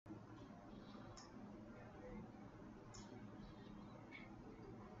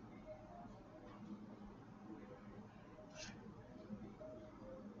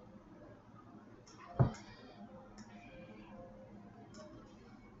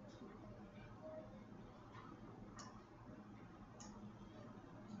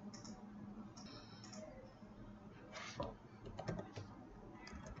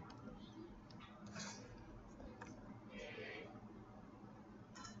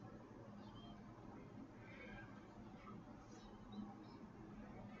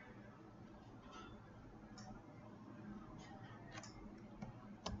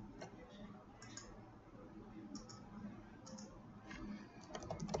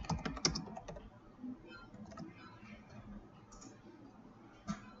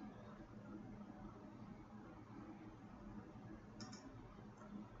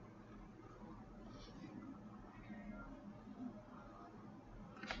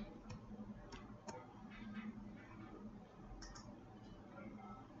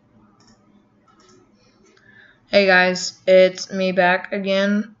Hey guys, it's me back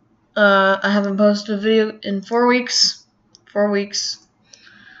again. I haven't posted a video in 4 weeks. 4 weeks.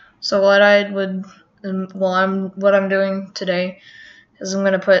 So what I'm doing today is I'm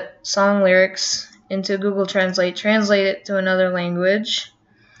gonna put song lyrics into Google Translate, translate it to another language,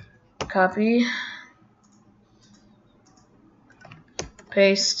 copy,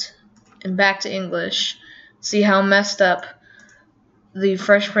 paste, and back to English. See how messed up the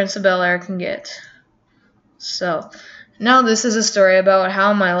Fresh Prince of Bel-Air can get. So, now this is a story about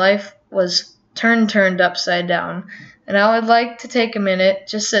how my life was turned upside down, and I would like to take a minute,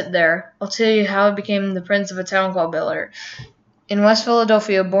 just sit there. I'll tell you how I became the prince of a town called Bel-Air. In West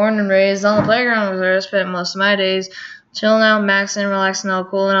Philadelphia, born and raised on the playground where I spent most of my days, chilling out, maxing, relaxing, all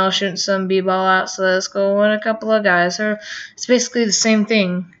cool, and I'll shoot some b-ball outside of school with a couple of guys. It's basically the same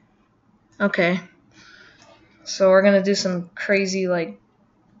thing. Okay. So we're gonna do some crazy,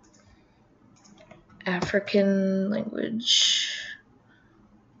 African language.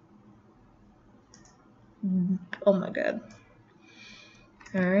 Oh my god.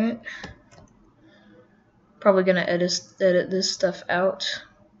 Alright. Probably gonna edit this stuff out.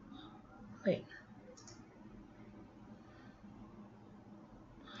 Wait.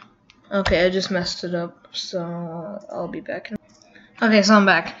 Okay, I just messed it up, so I'll be back. Okay, so I'm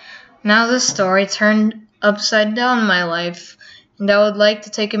back. Now this story turned upside down my life, and I would like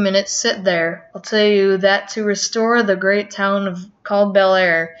to take a minute, sit there. I'll tell you that to restore the great town called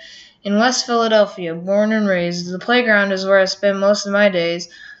Bel-Air. In West Philadelphia, born and raised, the playground is where I spend most of my days,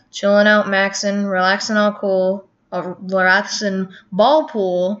 chilling out, maxing, relaxing all cool, relaxing ball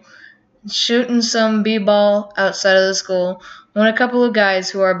pool, shooting some b-ball outside of the school. When a couple of guys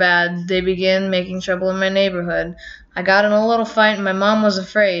who are bad, they began making trouble in my neighborhood. I got in a little fight and my mom was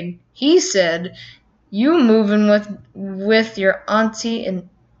afraid. He said, "You moving with your auntie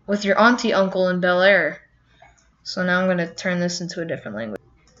uncle in Bel-Air." So now I'm gonna turn this into a different language.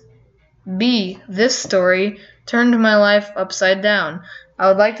 B. This story turned my life upside down. I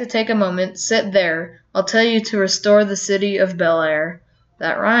would like to take a moment, sit there. I'll tell you to restore the city of Bel-Air.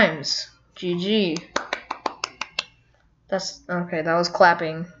 That rhymes. GG. That's okay, that was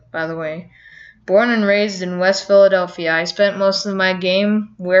clapping, by the way. Born and raised in West Philadelphia, I spent most of my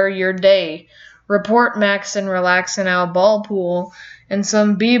game where your day. Report maxing, relaxing out ball pool, and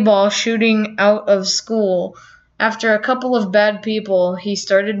some b-ball shooting out of school. After a couple of bad people, he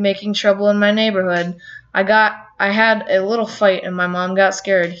started making trouble in my neighborhood. I had a little fight and my mom got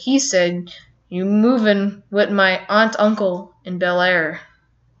scared. He said, "You moving with my uncle in Bel-Air."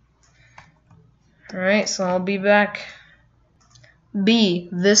 Alright, so I'll be back. B.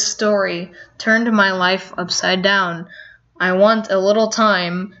 This story turned my life upside down. I want a little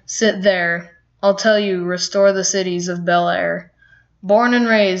time, sit there. I'll tell you, restore the cities of Bel-Air. Born and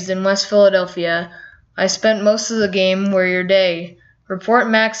raised in West Philadelphia, I spent most of the game where your day. Report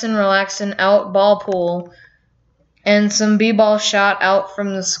maxing, relaxing out ball pool, and some b-ball shot out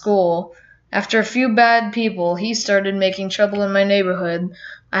from the school. After a few bad people, he started making trouble in my neighborhood.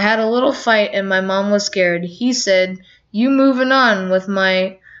 I had a little fight and my mom was scared. He said, "You moving on with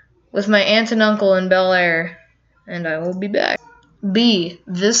my aunt and uncle in Bel-Air." And I will be back. B.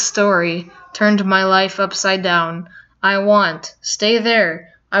 This story turned my life upside down. Stay there.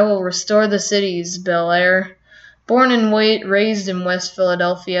 I will restore the cities, Bel-Air. Born and raised in West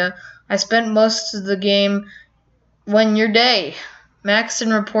Philadelphia, I spent most of the game when your day. Max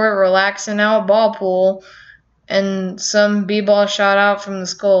and report, relaxing out ball pool, and some b-ball shot out from the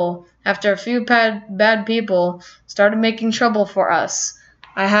school. After a few bad people started making trouble for us.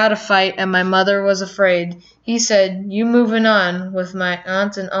 I had a fight and my mother was afraid. He said, "You moving on with my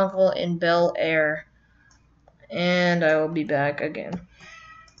aunt and uncle in Bel-Air." And I will be back again.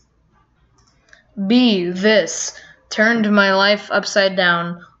 B. This turned my life upside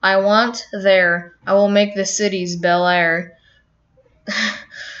down. I will make the cities Bel-Air.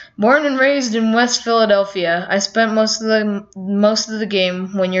 Born and raised in West Philadelphia, I spent most of the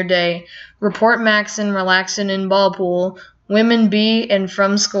game when your day. Report maxing, relaxing in ball pool, women be and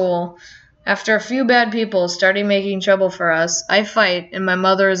from school. After a few bad people started making trouble for us, I fight and my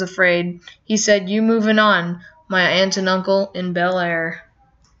mother is afraid. He said, "You moving on, my aunt and uncle in Bel-Air."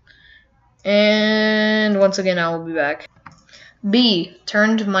 And once again, I will be back. B.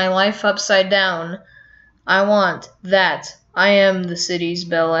 Turned my life upside down. I am the city's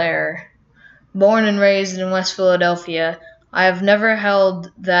Bel-Air. Born and raised in West Philadelphia, I have never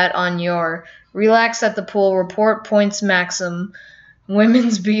held that on your. Relax at the pool, report points maxim.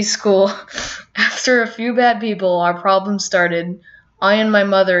 Women's B school. After a few bad people, our problem started. I and my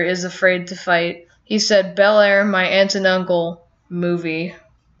mother is afraid to fight. He said, "Bel-Air, my aunt and uncle, movie."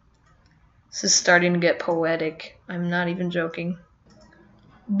 This is starting to get poetic. I'm not even joking.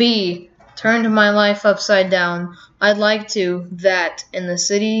 B. Turned my life upside down. I'd like to, that, in the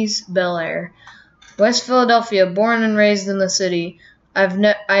city's Bel Air. West Philadelphia, born and raised in the city. I've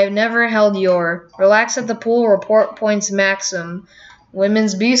never held your. Relax at the pool, report points maxim.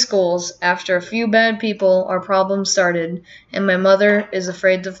 Women's B schools. After a few bad people, our problem started, and my mother is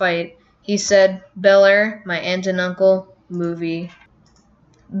afraid to fight. He said, Bel Air, my aunt and uncle, movie.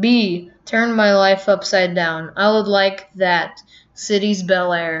 B. Turned my life upside down. I would like that. City's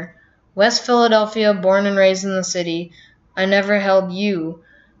Bel Air. West Philadelphia, born and raised in the city. I never held you.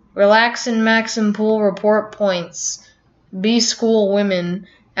 Relax in Maxim Pool, report points. B school women.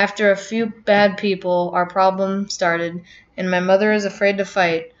 After a few bad people, our problem started, and my mother is afraid to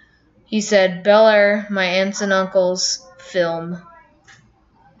fight. He said, Bel Air, my aunts and uncles, film.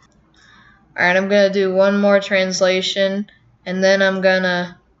 Alright, I'm gonna do one more translation, and then I'm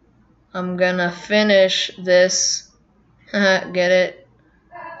gonna finish this. Get it?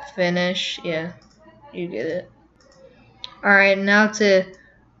 Finish. Yeah, you get it. Alright, now to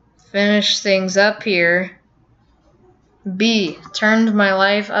finish things up here. B. Turned my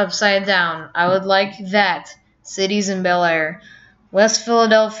life upside down. I would like that. Cities in Bel Air. West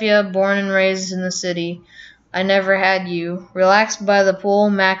Philadelphia, born and raised in the city. I never had you. Relaxed by the pool,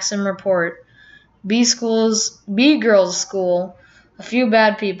 Maxim report. B girls school. A few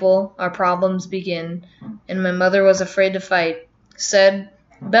bad people, our problems begin. And my mother was afraid to fight. Said,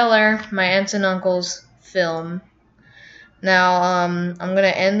 Bel Air, my aunts and uncles, film. Now, I'm going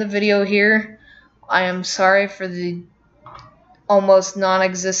to end the video here. I am sorry for the almost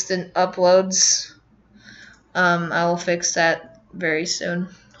non-existent uploads. I will fix that very soon,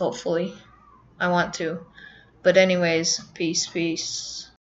 hopefully. I want to. But anyways, peace.